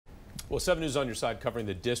Well, 7 News on your side covering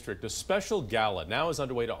the district. A special gala now is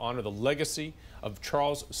underway to honor the legacy of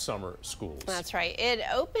Charles Sumner School. That's right. It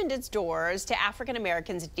opened its doors to African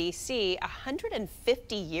Americans in D.C.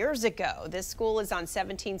 150 years ago. This school is on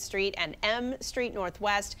 17th Street and M Street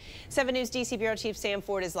Northwest. 7 News D.C. Bureau Chief Sam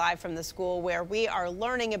Ford is live from the school where we are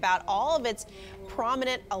learning about all of its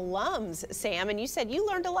prominent alums. Sam, and you said you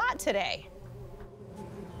learned a lot today.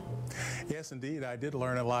 Yes, indeed. I did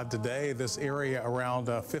learn a lot today. This area around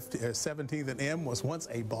 17th and M was once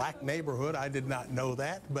a black neighborhood. I did not know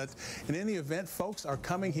that. But in any event, folks are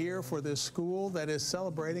coming here for this school that is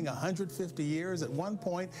celebrating 150 years. At one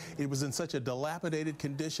point, it was in such a dilapidated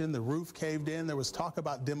condition. The roof caved in. There was talk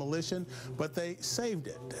about demolition, but they saved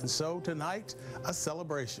it. And so tonight, a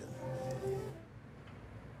celebration.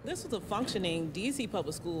 This was a functioning D.C.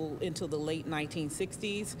 public school until the late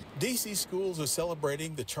 1960s. D.C. schools are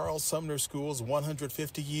celebrating the Charles Sumner School's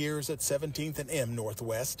 150 years at 17th and M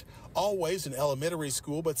Northwest. Always an elementary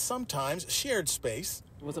school, but sometimes shared space.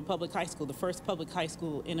 It was a public high school, the first public high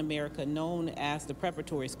school in America known as the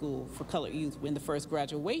preparatory school for colored youth, when the first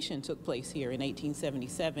graduation took place here in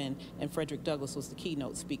 1877, and Frederick Douglass was the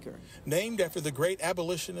keynote speaker. Named after the great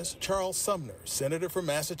abolitionist Charles Sumner, senator from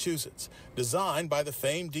Massachusetts, designed by the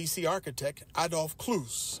famed D.C. architect Adolph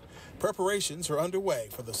Cluse. Preparations are underway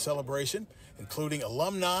for the celebration, including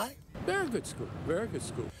alumni. Very good school, very good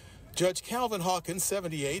school. Judge Calvin Hawkins,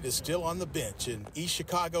 78, is still on the bench in East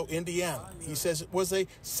Chicago, Indiana. He says it was a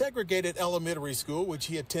segregated elementary school which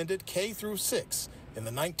he attended K through 6 in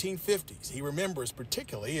the 1950s. He remembers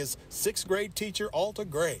particularly his 6th grade teacher, Alta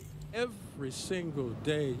Gray. Every single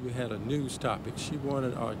day you had a news topic. She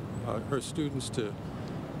wanted her students to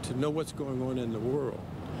know what's going on in the world.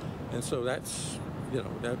 And so that's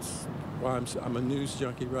why I'm a news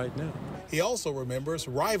junkie right now. He also remembers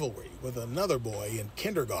rivalry with another boy in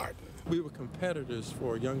kindergarten. We were competitors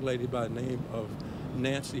for a young lady by the name of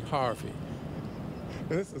Nancy Harvey.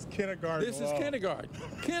 This is kindergarten. This is kindergarten.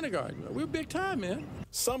 Kindergarten. We're big time, man.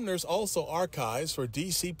 Sumner's also archives for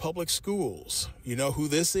D.C. public schools. You know who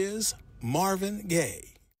this is? Marvin Gaye.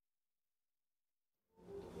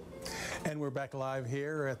 And we're back live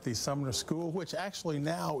here at the Sumner School, which actually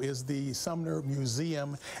now is the Sumner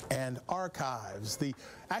Museum and Archives. The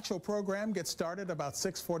actual program gets started about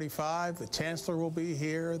 6:45. The chancellor will be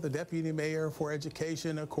here, the deputy mayor for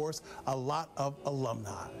education, of course, a lot of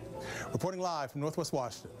alumni. Reporting live from Northwest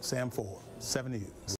Washington, Sam Ford, 7 News.